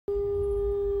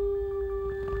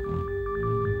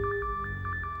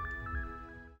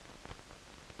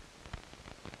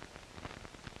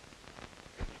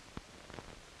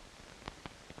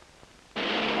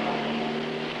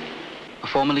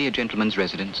Formerly a gentleman's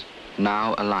residence,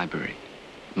 now a library,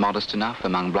 modest enough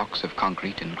among blocks of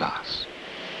concrete and glass.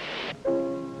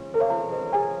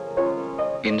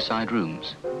 Inside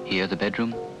rooms, here the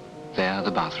bedroom, there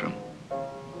the bathroom.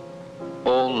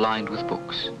 All lined with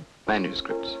books,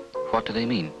 manuscripts. What do they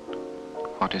mean?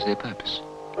 What is their purpose?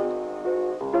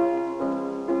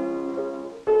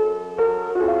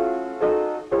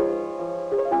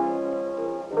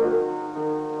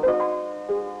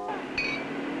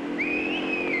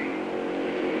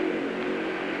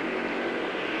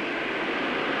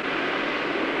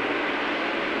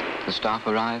 The staff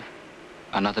arrive,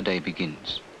 another day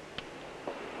begins.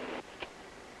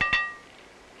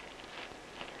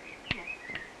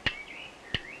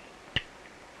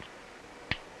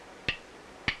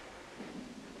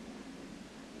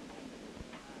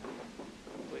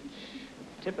 Which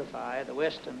typify the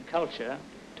Western culture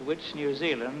to which New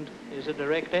Zealand is a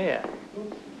direct heir.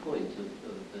 What's the point of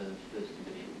the first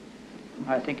edition?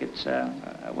 I think it's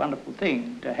a wonderful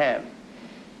thing to have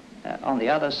on the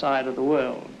other side of the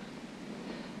world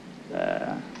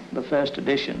the first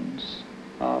editions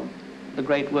of the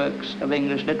great works of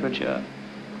English literature.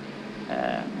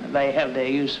 They have their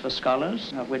use for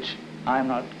scholars, of which I'm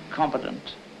not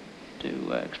competent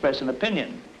to express an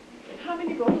opinion. How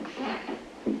many books?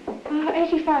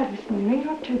 85 this morning,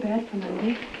 not too bad for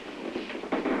Monday.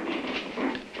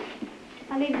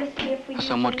 I'll leave this here for you. A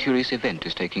somewhat curious event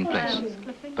is taking place,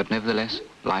 but nevertheless,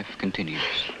 life continues.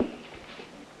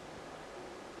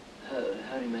 How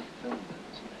do you make a film about this?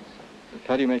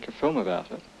 How do you make a film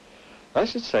about it? I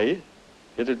should say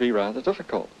it'd be rather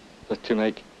difficult to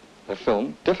make a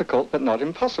film, difficult but not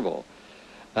impossible,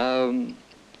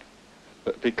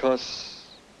 because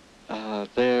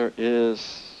there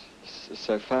is,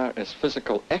 so far as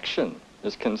physical action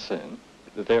is concerned,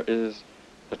 there is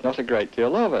not a great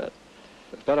deal of it.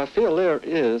 But I feel there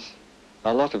is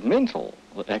a lot of mental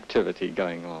activity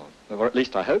going on, or at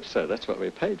least I hope so. That's what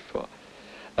we're paid for.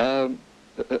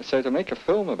 So to make a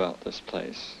film about this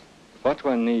place, what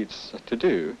one needs to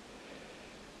do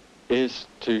is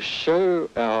to show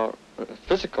our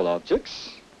physical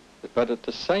objects, but at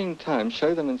the same time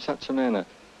show them in such a manner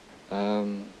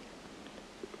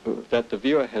that the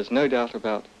viewer has no doubt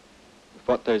about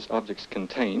what those objects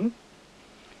contain,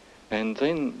 and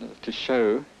then to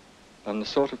show the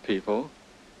sort of people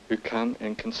who come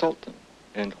and consult them,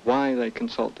 and why they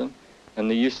consult them, and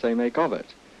the use they make of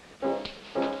it.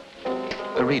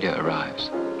 A reader arrives.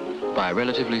 By a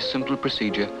relatively simple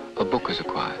procedure, a book is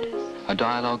acquired. A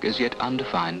dialogue as yet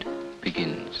undefined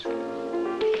begins.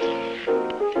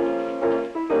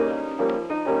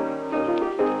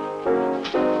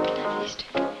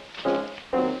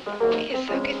 Yes,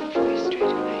 I'll get them for you straight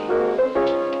away.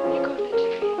 You got it,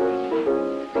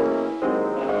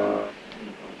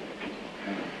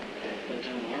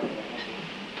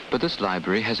 But this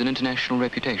library has an international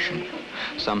reputation.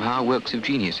 Somehow works of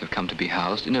genius have come to be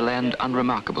housed in a land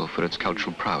unremarkable for its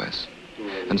cultural prowess.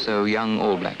 And so young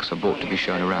All Blacks are brought to be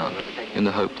shown around in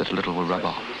the hope that a little will rub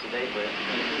off.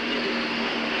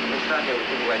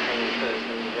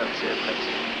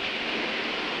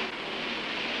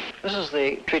 This is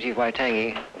the Treaty of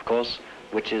Waitangi, of course,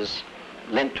 which is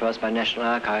lent to us by National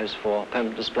Archives for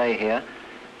permanent display here.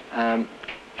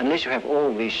 Unless you have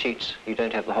all these sheets, you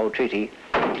don't have the whole treaty,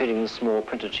 including the small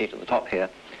printed sheet at the top here.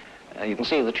 You can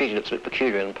see the treaty looks a bit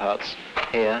peculiar in parts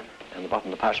here and the bottom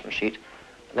of the parchment sheet.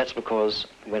 And that's because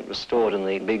when it was stored in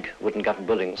the big wooden government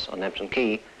buildings on Hampton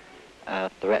Quay, the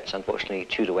rats unfortunately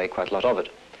chewed away quite a lot of it.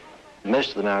 Most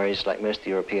of the Maoris, like most of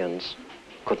the Europeans,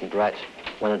 couldn't write.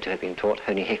 One or two had been taught.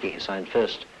 Honi Heki, who signed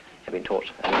first, had been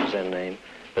taught under his own name.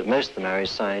 But most of the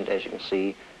Maoris signed, as you can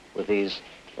see, with these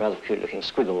rather peculiar-looking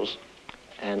squiggles,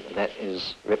 and that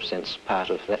represents part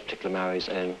of that particular Maori's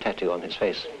own tattoo on his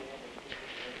face.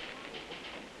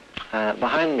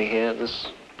 Behind me here, this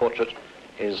portrait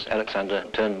is Alexander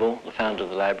Turnbull, the founder of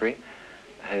the library,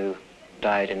 who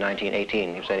died in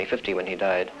 1918. He was only 50 when he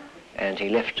died, and he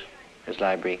left his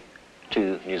library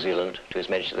to New Zealand, to His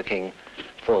Majesty the King,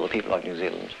 for the people of New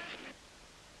Zealand.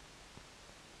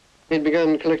 He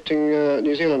began collecting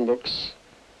New Zealand books,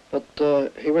 but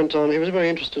he went on, he was very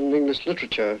interested in English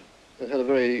literature and had a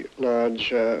very large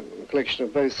collection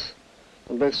of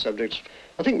on both subjects.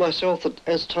 I think myself that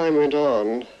as time went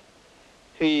on,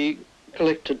 he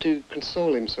collected to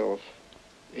console himself.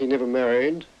 He never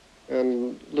married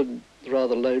and lived the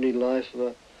rather lonely life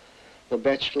of a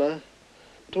bachelor.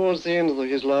 Towards the end of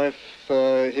his life,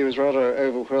 he was rather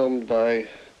overwhelmed by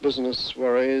business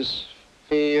worries.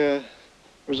 He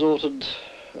resorted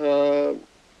more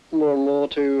and more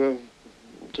to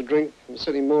drink,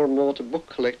 setting more and more to book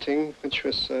collecting, which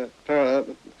was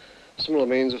similar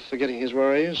means of forgetting his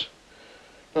worries.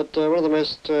 But one of the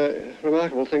most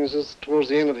remarkable things is towards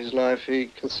the end of his life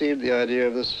he conceived the idea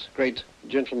of this great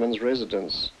gentleman's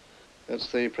residence.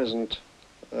 That's the present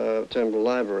Turnbull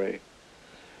Library.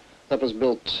 That was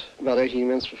built about 18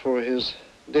 months before his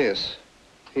death.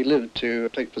 He lived to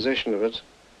take possession of it,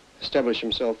 establish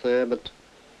himself there, but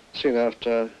soon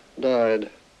after died.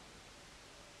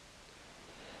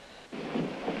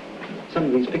 Some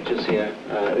of these pictures here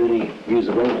are early views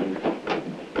of Wellington.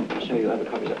 I'll show you other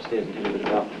copies upstairs and tell you a bit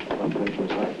about what Wellington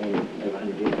was like over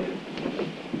 100 years ago.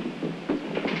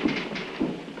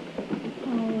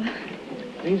 Oh.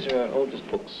 These are our oldest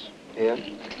books here.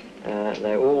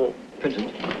 They're all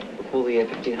printed before the year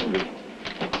 1500.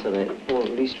 So they're all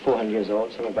at least 400 years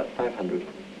old, some are about 500.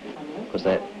 Because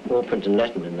they're all printed in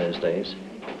Latin in those days.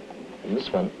 And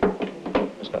this one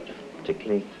has got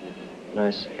particularly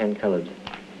nice hand-coloured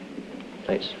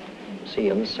plates.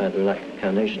 See, on this side they're like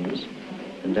carnations,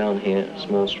 and down here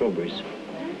small strawberries.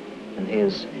 And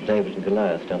here's David and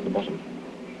Goliath down at the bottom.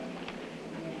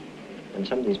 And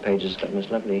some of these pages got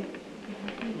most lovely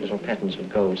little patterns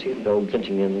with gold. See the gold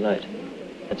glinting in the light?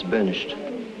 That's burnished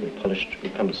and polished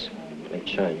with pumice to make it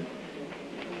shine.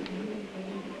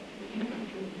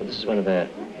 But this is one of our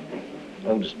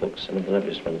oldest books, and one of the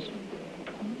loveliest ones.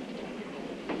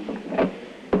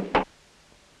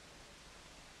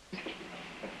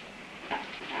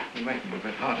 You're making it a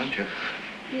bit hard, aren't you?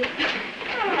 Yeah.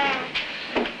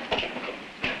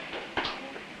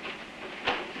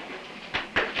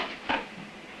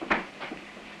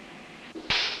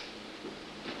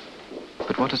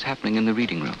 But what is happening in the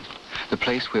reading room? The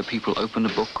place where people open a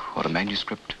book or a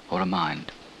manuscript or a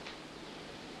mind.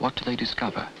 What do they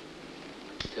discover?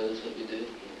 Tell us what you do.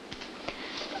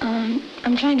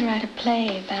 I'm trying to write a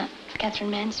play about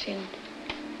Catherine Mansfield.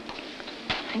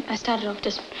 I started off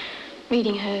just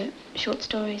reading her short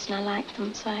stories and I liked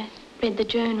them, so I read the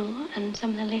journal and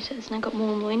some of the letters and I got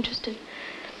more and more interested.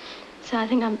 So I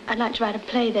think I'd like to write a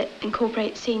play that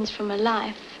incorporates scenes from her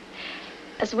life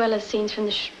as well as scenes from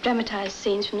the dramatized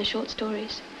scenes from the short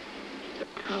stories.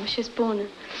 She was born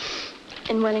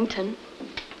in Wellington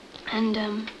and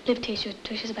lived here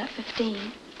till she was about 15.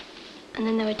 And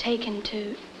then they were taken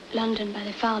to London by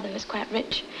their father, who was quite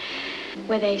rich,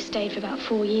 where they stayed for about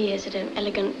 4 years at an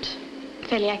elegant,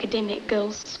 fairly academic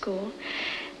girls' school.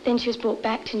 Then she was brought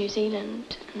back to New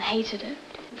Zealand and hated it.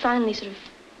 Finally sort of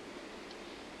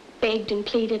begged and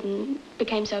pleaded and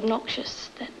became so obnoxious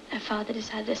that her father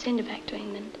decided to send her back to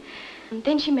England. And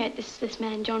then she met this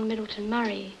man, John Middleton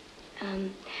Murray,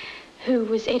 who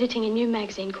was editing a new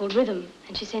magazine called Rhythm,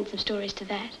 and she sent some stories to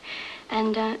that.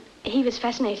 And he was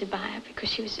fascinated by her because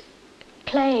she was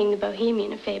playing the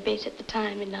bohemian a fair bit at the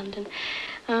time in London.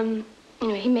 You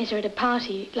know, he met her at a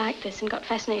party like this and got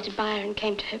fascinated by her and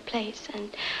came to her place, and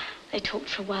they talked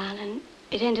for a while, and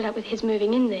it ended up with his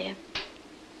moving in there.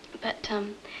 But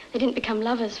they didn't become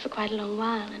lovers for quite a long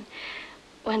while, and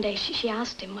one day she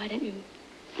asked him, why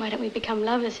don't we become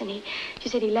lovers? And she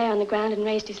said he lay on the ground and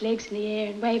raised his legs in the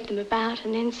air and waved them about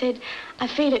and then said, I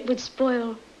feel it would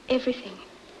spoil everything.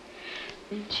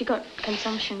 She got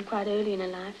consumption quite early in her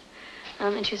life,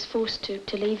 and she was forced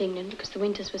to leave England because the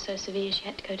winters were so severe. She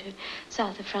had to go to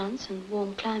south of France and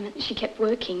warm climate. She kept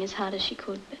working as hard as she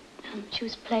could, but she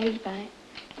was plagued by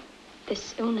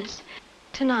this illness.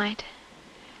 Tonight,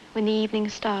 when the evening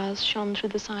stars shone through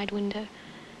the side window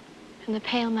and the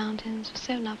pale mountains were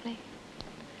so lovely,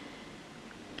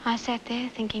 I sat there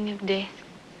thinking of death,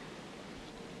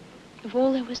 of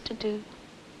all there was to do,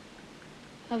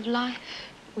 of life,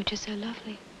 which is so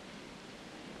lovely,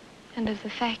 and of the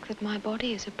fact that my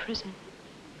body is a prison.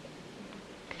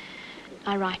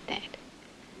 I write that.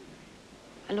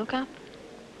 I look up.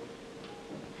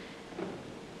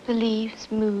 The leaves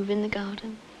move in the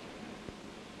garden.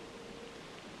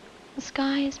 The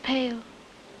sky is pale.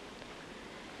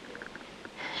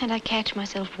 And I catch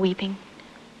myself weeping.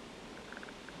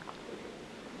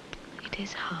 It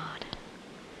is hard.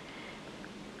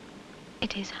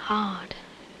 It is hard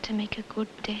to make a good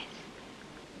death.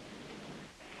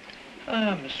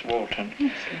 Miss Walton.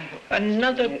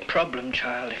 Another problem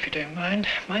child, if you don't mind.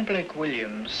 My bloke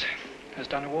Williams has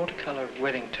done a watercolour of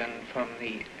Wellington from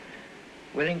the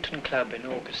Wellington Club in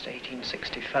August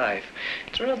 1865.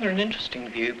 It's rather an interesting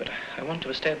view, but I want to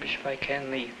establish, if I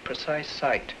can, the precise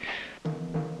site.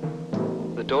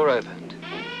 The door opened.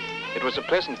 It was a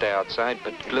pleasant day outside,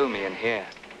 but gloomy in here.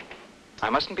 I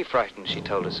mustn't be frightened, she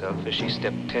told herself as she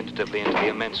stepped tentatively into the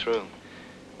immense room.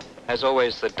 As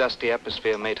always, the dusty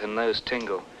atmosphere made her nose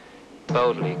tingle.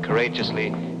 Boldly,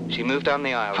 courageously, she moved down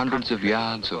the aisle. Hundreds of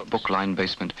yards of book-lined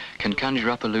basement can conjure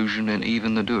up illusion in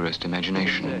even the durest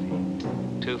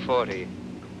imagination. 240,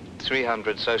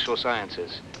 300 social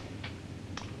sciences.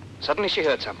 Suddenly she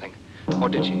heard something. Or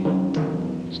did she?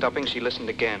 Stopping, she listened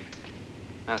again.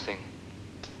 Nothing.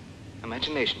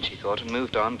 Imagination, she thought, and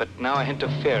moved on, but now a hint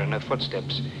of fear in her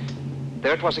footsteps.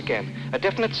 There it was again, a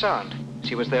definite sound.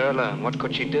 She was there alone. What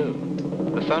could she do?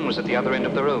 The phone was at the other end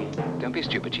of the room. Don't be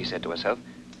stupid, she said to herself,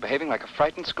 behaving like a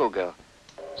frightened schoolgirl.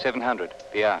 700,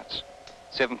 the arts.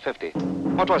 750.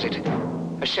 What was it?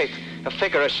 A shape, a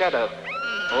figure, a shadow.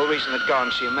 All reason had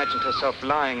gone. She imagined herself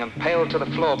lying and pale to the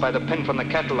floor by the pin from the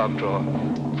catalogue drawer.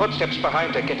 Footsteps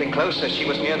behind her, getting closer. She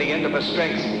was near the end of her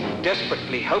strength.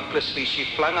 Desperately, hopelessly, she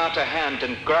flung out her hand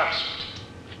and grasped.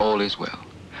 All is well.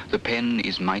 The pen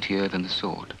is mightier than the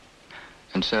sword.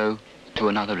 And so, to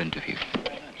another interview.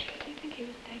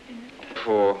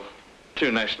 For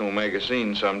 2 national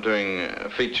magazines, I'm doing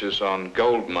features on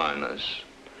gold miners,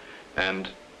 and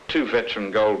 2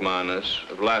 veteran gold miners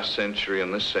of last century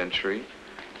and this century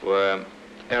were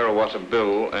Arawata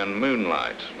Bill and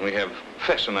Moonlight. We have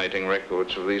fascinating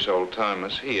records of these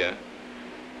old-timers here,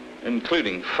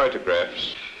 including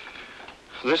photographs.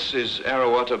 This is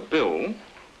Arawata Bill.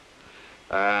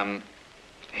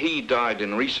 He died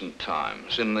in recent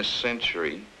times, in this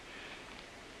century.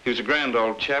 He was a grand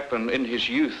old chap, and in his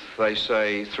youth, they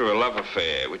say, through a love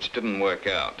affair, which didn't work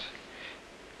out.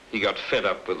 He got fed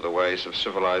up with the ways of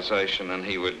civilization, and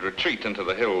he would retreat into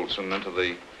the hills and into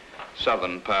the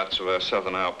southern parts of our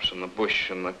southern Alps and the bush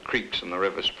and the creeks and the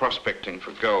rivers, prospecting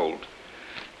for gold.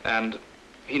 And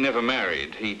he never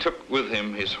married. He took with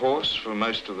him his horse for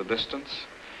most of the distance,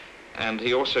 and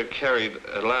he also carried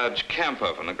a large camp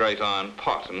oven, a great iron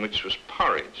pot, in which was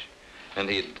porridge. And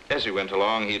as he went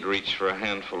along, he'd reach for a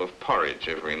handful of porridge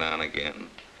every now and again.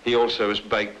 He also was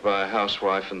baked by a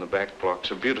housewife in the back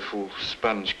blocks, a beautiful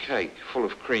sponge cake full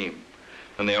of cream.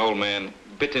 And the old man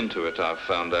bit into it, I've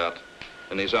found out,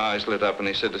 and his eyes lit up, and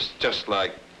he said, it's just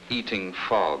like eating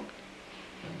fog.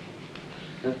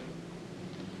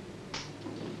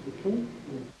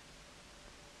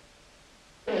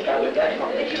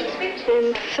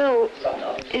 And Phil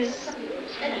is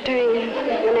doing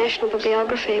the National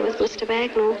Bibliography with Mr.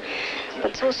 Bagnall,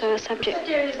 but it's also a subject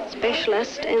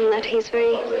specialist in that he's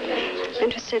very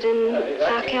interested in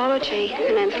archaeology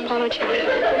and anthropology.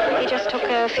 He just took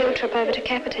a field trip over to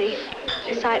Kapiti,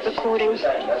 site recording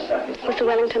with the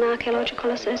Wellington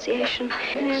Archaeological Association.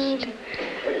 And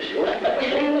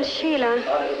Sheila,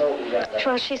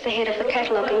 well, she's the head of the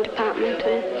cataloguing department.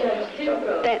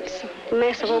 That's a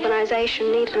massive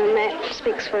organisation needed, and that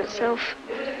speaks for itself.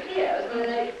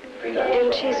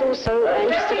 And she's also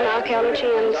interested in archaeology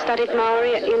and studied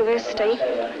Maori at university,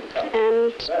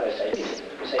 and has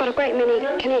got a great many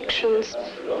connections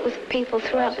with people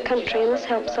throughout the country, and this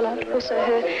helps a lot. Also,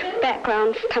 her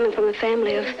background coming from a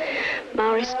family of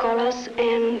Maori scholars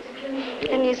and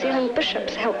New Zealand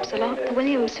bishops helps a lot, the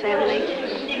Williams family.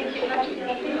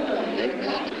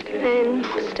 And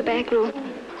Mr. Bagnall,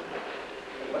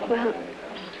 well,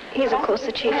 he's of course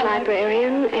the chief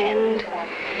librarian,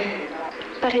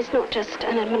 but he's not just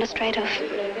an administrative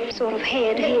sort of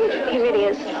head. He really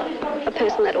is a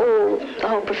person that the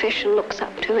whole profession looks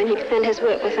up to, and his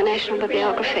work with the National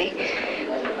Bibliography,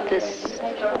 this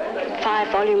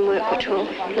 5-volume work which will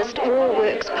list all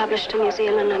works published in New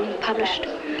Zealand and published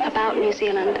about New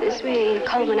Zealand, is really a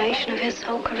culmination of his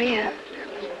whole career.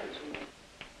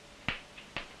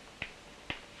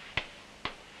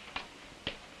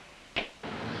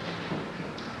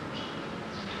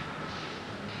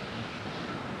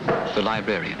 The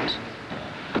librarians.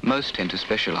 Most tend to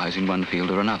specialize in one field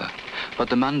or another, but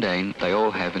the mundane they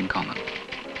all have in common.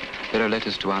 There are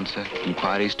letters to answer,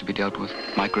 inquiries to be dealt with,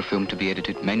 microfilm to be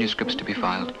edited, manuscripts to be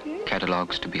filed,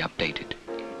 catalogues to be updated.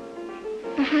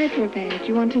 The Hyderabad,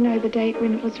 you want to know the date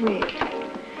when it was wrecked?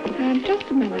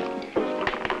 Just a minute.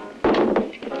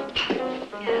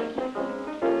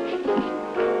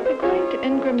 According to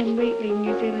Ingram and Wheatley,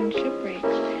 New Zealand shipwrecks,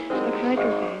 the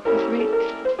Hyderabad was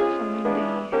wrecked on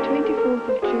the 24th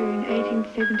of June,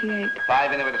 1878.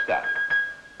 5 in the minute start.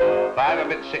 5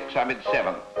 amid 6 amid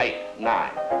 7, 8,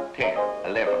 9, 10,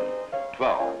 11,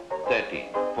 12, 13,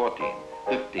 14,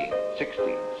 15,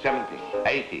 16, 17,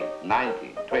 18,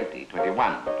 19, 20,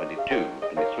 21, 22,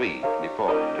 23,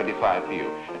 24, 25 for you.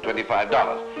 At $25.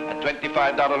 At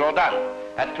 $25 all done.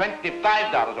 At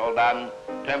 $25 all done,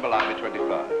 Turnbull Army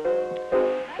 25.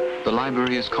 The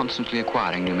library is constantly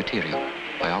acquiring new material,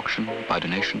 by auction, by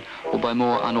donation, or by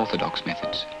more unorthodox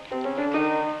methods.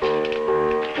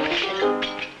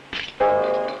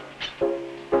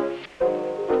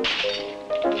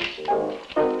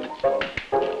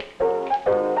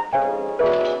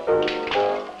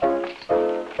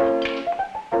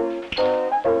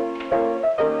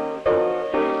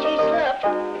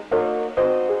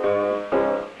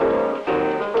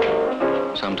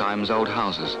 times old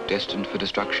houses, destined for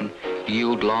destruction,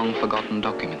 yield long forgotten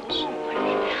documents. Now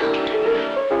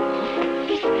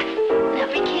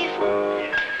be careful.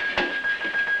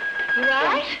 You all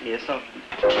right? Yes, sir.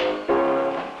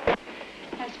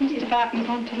 Smitty's about and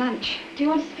gone to lunch. Do you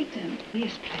want to speak to him?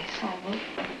 Yes, please. Oh,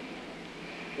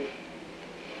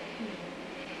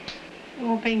 well.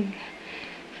 All being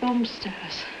film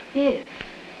stars. Yes,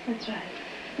 that's right.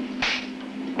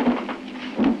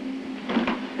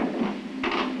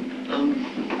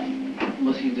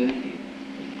 What are you doing here?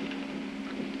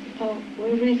 Oh,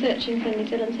 we're researching for New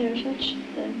Zealand's heritage,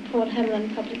 the Port Hamlin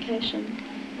publication.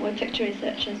 We're picture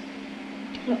researchers.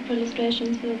 Look for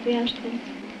illustrations for the articles.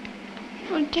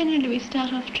 Well, generally we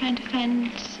start off trying to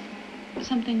find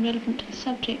something relevant to the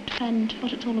subject, find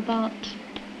what it's all about,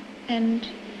 and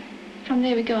from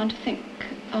there we go on to think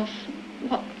of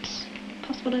what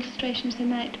possible illustrations there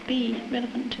might be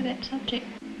relevant to that subject.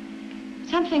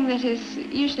 Something that is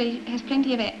usually has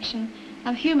plenty of action,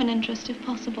 of human interest if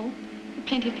possible,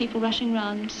 plenty of people rushing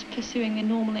around pursuing their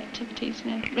normal activities,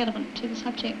 relevant to the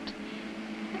subject.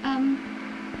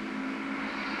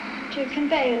 To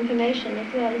convey information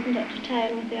as well, isn't it, to tie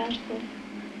in with the article?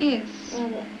 Yes.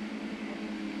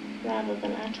 Rather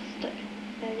than artistic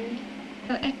value.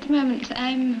 At the moment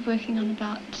I'm working on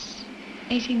about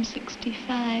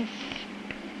 1865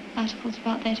 articles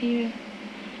about that era.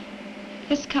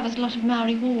 This covers a lot of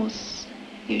Maori wars,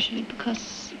 usually,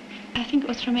 because I think it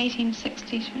was from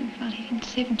 1860 to about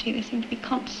 1870 there seemed to be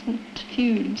constant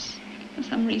feuds for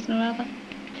some reason or other.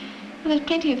 Well, there's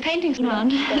plenty of paintings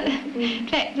around. In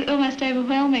fact, it's almost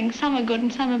overwhelming. Some are good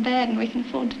and some are bad, and we can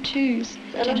afford to choose.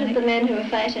 A lot of the men who were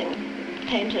fighting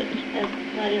painted as,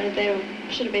 well, they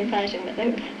should have been fighting, but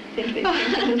they seem to be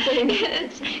painting.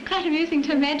 It's quite amusing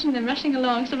to imagine them rushing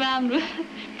along surrounded with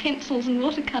pencils and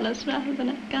watercolours rather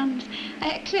than guns.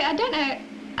 Actually, I don't know.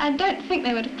 I don't think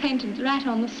they would have painted right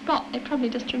on the spot. They probably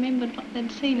just remembered what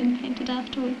they'd seen and painted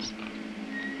afterwards.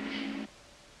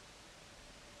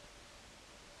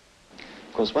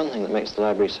 Of course, one thing that makes the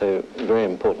library so very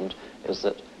important is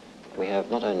that we have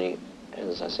not only,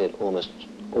 as I said, almost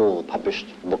all published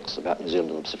books about New Zealand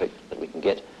and the Pacific that we can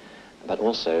get, but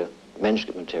also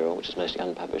manuscript material, which is mostly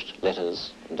unpublished,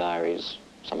 letters, diaries,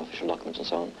 some official documents and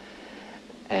so on,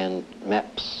 and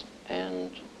maps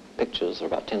and pictures. There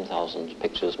are about 10,000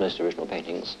 pictures, mostly original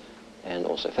paintings, and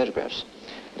also photographs.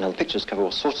 Now, the pictures cover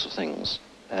all sorts of things.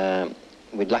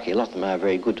 We're lucky, a lot of them are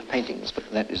very good paintings, but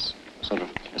that is sort of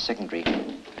a secondary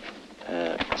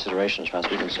consideration as far as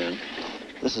we're concerned.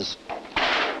 This is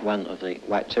one of the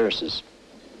White Terraces.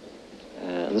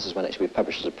 This is one actually we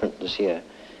published as a print this year,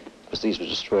 because these were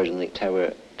destroyed in the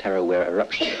Tarawera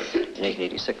eruption in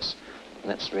 1886,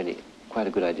 and that's really quite a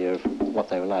good idea of what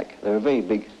they were like. They were very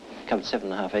big, covered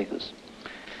 7.5 acres.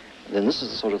 Then this is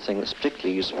the sort of thing that's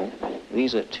particularly useful.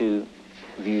 These are two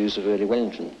views of early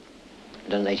Wellington,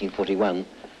 done in 1841,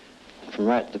 from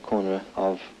right at the corner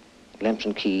of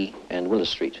Lambton Quay and Willis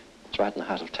Street. It's right in the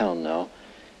heart of town now.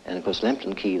 And of course,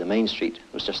 Lambton Quay, the main street,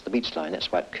 was just the beach line.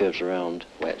 That's why it curves around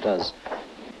the way it does.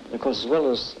 And of course, as well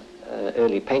as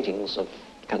early paintings of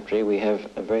the country, we have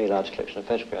a very large collection of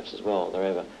photographs as well. There are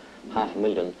over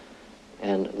 500,000.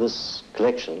 And this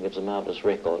collection gives a marvellous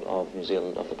record of New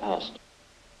Zealand of the past.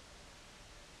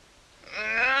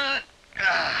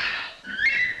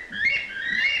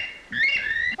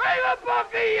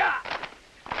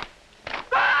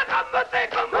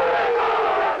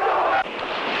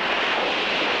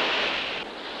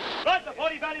 Right, the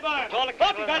 40 Valley Bar. 40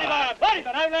 Valley Bar. 40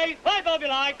 but only. 5 of you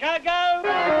like. Go.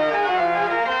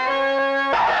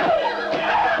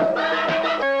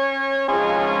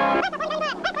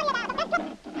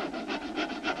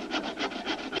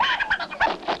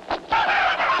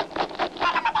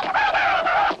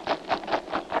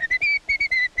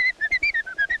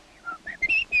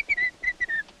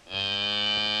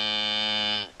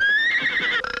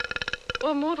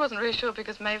 Well, Maud wasn't really sure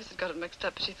because Mavis had got it mixed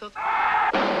up, but she thought...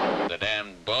 The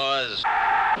damned boys.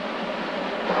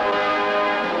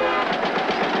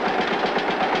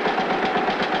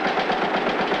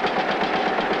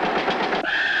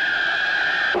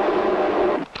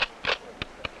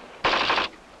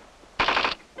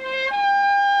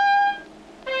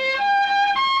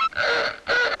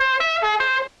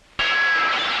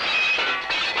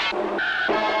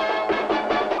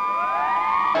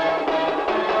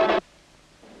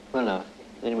 Well now,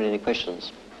 anybody any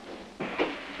questions?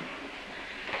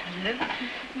 Hello.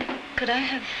 Could I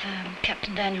have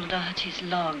Captain Daniel Doherty's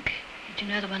log? Do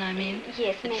you know the one I mean?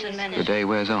 Yes, it's a The day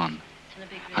wears on.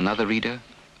 Another reader,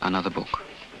 another book.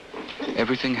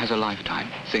 Everything has a lifetime.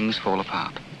 Things fall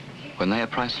apart. When they are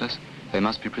priceless, they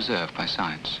must be preserved by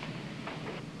science.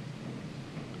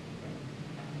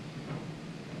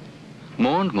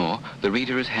 More and more, the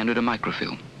reader is handed a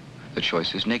microfilm. The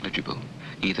choice is negligible,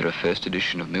 either a first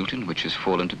edition of Milton which has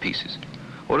fallen to pieces,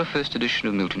 or a first edition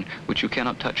of Milton which you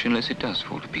cannot touch unless it does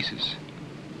fall to pieces.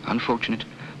 Unfortunate,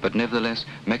 but nevertheless,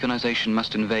 mechanization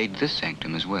must invade this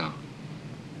sanctum as well.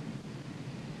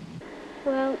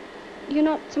 Well, you're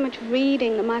not so much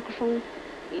reading the microphone,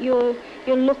 you're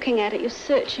looking at it, you're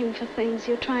searching for things,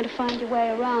 you're trying to find your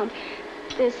way around.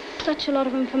 There's such a lot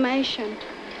of information.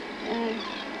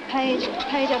 Page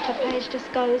after page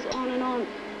just goes on and on.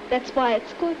 That's why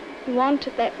it's good. You want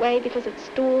it that way because it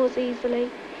stores easily.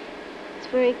 It's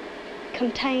very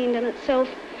contained in itself,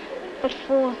 but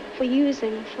for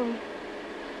using, for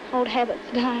old habits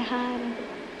die hard.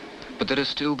 But there is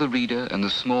still the reader and the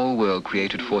small world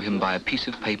created for him by a piece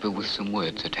of paper with some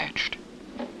words attached.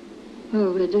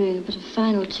 Well, we're doing a bit of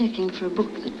final checking for a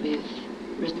book that we've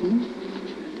written,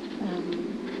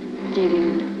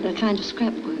 dealing a kind of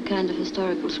scrapbook, a kind of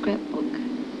historical scrapbook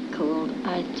called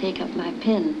I Take Up My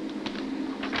Pen.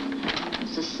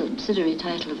 It's a subsidiary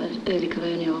title of an early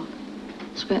colonial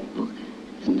scrapbook.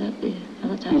 Isn't that the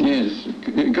other title? Yes,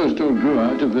 it grew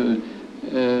out of a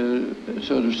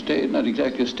sort of stage, not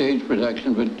exactly a stage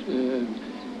production, but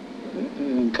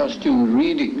costumed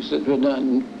readings that were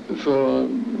done for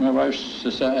my wife's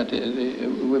society, the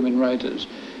women writers.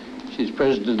 She's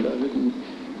president of it and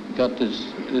got this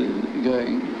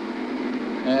going.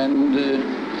 And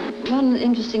one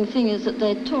interesting thing is that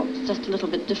they talked just a little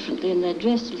bit differently and they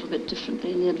dressed a little bit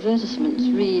differently, and the advertisements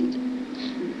read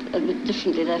a bit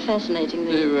differently. They're fascinating.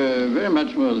 They were very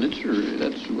much more literary.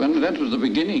 That was the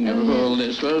beginning of all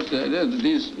this. Was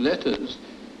these letters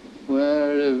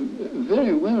were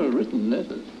very well written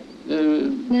letters.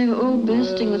 They were all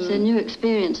bursting with their new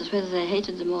experiences, whether they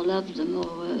hated them or loved them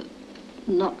or were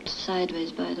knocked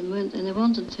sideways by them, weren't they? And they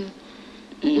wanted to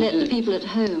let the people at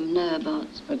home know about.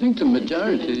 I think the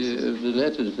majority of the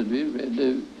letters that we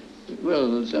read,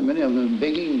 well, so many of them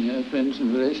begging friends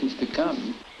and relations to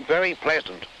come. Very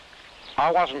pleasant.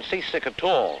 I wasn't seasick at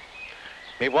all.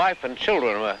 My wife and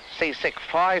children were seasick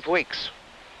 5 weeks.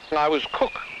 I was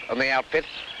cook on the outfit,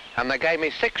 and they gave me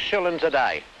 6 shillings a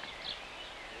day.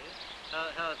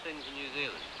 How are things in New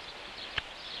Zealand?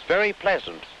 Very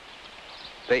pleasant.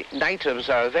 The natives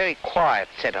are a very quiet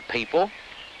set of people.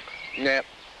 They're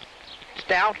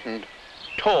stout and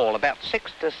tall, about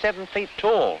 6 to 7 feet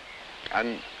tall,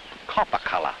 and copper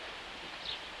colour.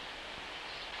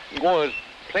 There's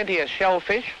plenty of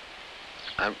shellfish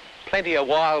and plenty of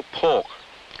wild pork.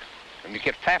 And you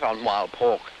get fat on wild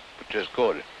pork, which is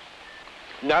good.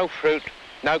 No fruit,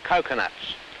 no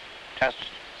coconuts, just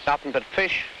nothing but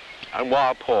fish and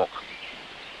wild pork.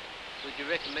 Would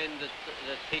you recommend that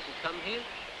people come here?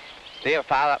 Dear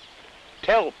Father,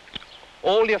 tell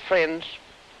all your friends,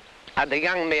 and the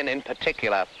young men in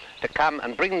particular, to come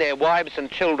and bring their wives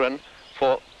and children,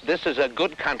 for this is a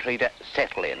good country to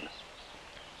settle in.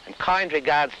 And kind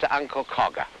regards to Uncle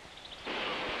Cogger.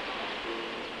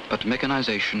 But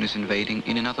mechanization is invading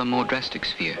in another more drastic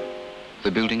sphere.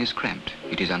 The building is cramped,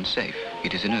 it is unsafe,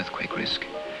 it is an earthquake risk.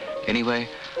 Anyway,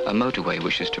 a motorway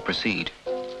wishes to proceed.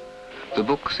 The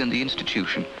books in the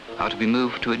institution are to be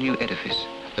moved to a new edifice,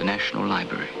 the National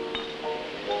Library.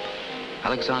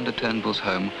 Alexander Turnbull's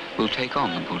home will take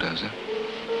on the bulldozer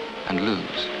and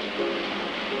lose.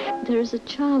 There is a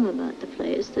charm about the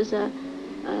place. There's a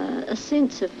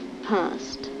sense of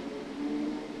past.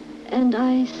 And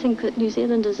I think that New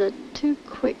Zealanders are too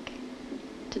quick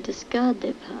to discard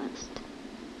their past.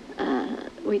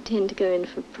 We tend to go in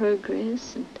for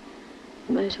progress and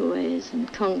motorways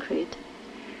and concrete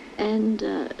and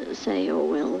say, oh,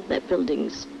 well, that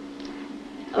building's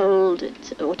old,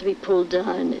 it ought to be pulled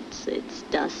down, it's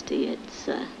dusty, it's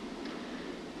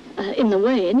in the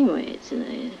way anyway. It's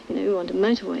we want a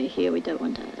motorway here, we don't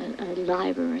want a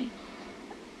library.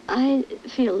 I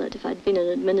feel that if I'd been an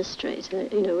administrator,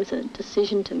 with a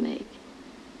decision to make,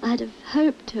 I'd have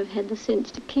hoped to have had the sense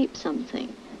to keep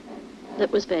something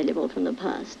that was valuable from the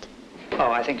past.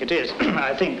 Oh, I think it is.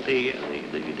 I think the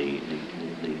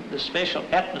special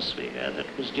atmosphere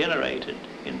that was generated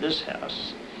in this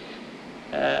house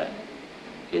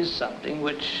is something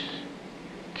which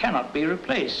cannot be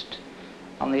replaced.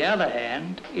 On the other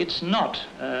hand, it's not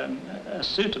a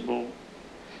suitable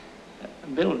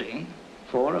building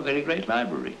for a very great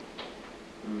library.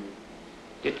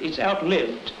 It's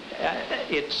outlived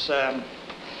its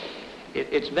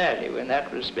value in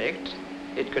that respect.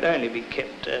 It could only be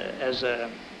kept as a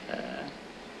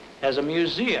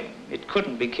museum. It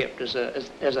couldn't be kept as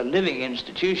a living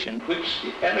institution, which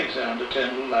the Alexander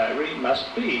Turnbull Library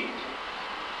must be.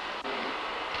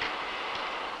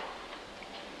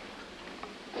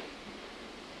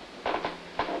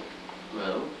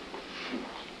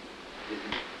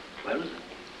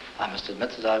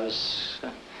 admit that I was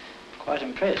quite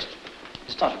impressed.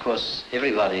 It's not, of course,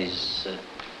 everybody's,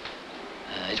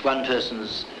 it's one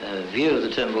person's view of the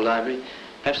Turnbull Library.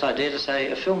 Perhaps I dare to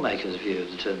say a filmmaker's view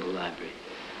of the Turnbull Library.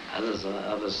 Others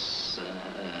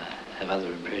have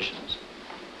other impressions.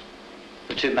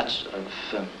 But too much of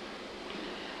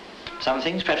some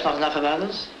things, perhaps not enough of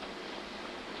others.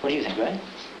 What do you think, Ray?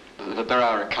 There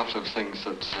are a couple of things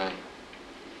that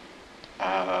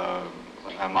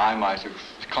I might have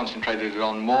concentrated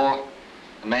on more.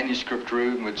 The manuscript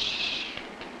room, which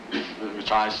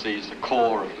I see as the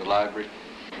core of the library.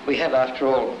 We have, after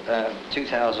all,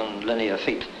 2,000 linear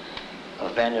feet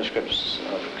of manuscripts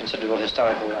of considerable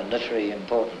historical and literary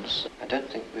importance. I don't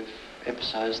think we've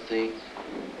emphasised the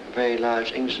very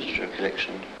large English literature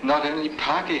collection. Not only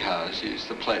Parky House is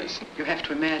the place. You have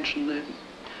to imagine the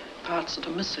parts that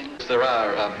are missing. There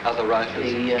are other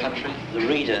writers in the country. The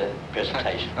reader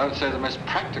presentation. I would say the most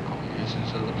practical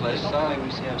uses of the place Not the way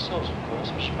we see ourselves, of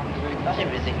course, which is probably very... Not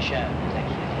everything shown, is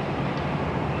actually.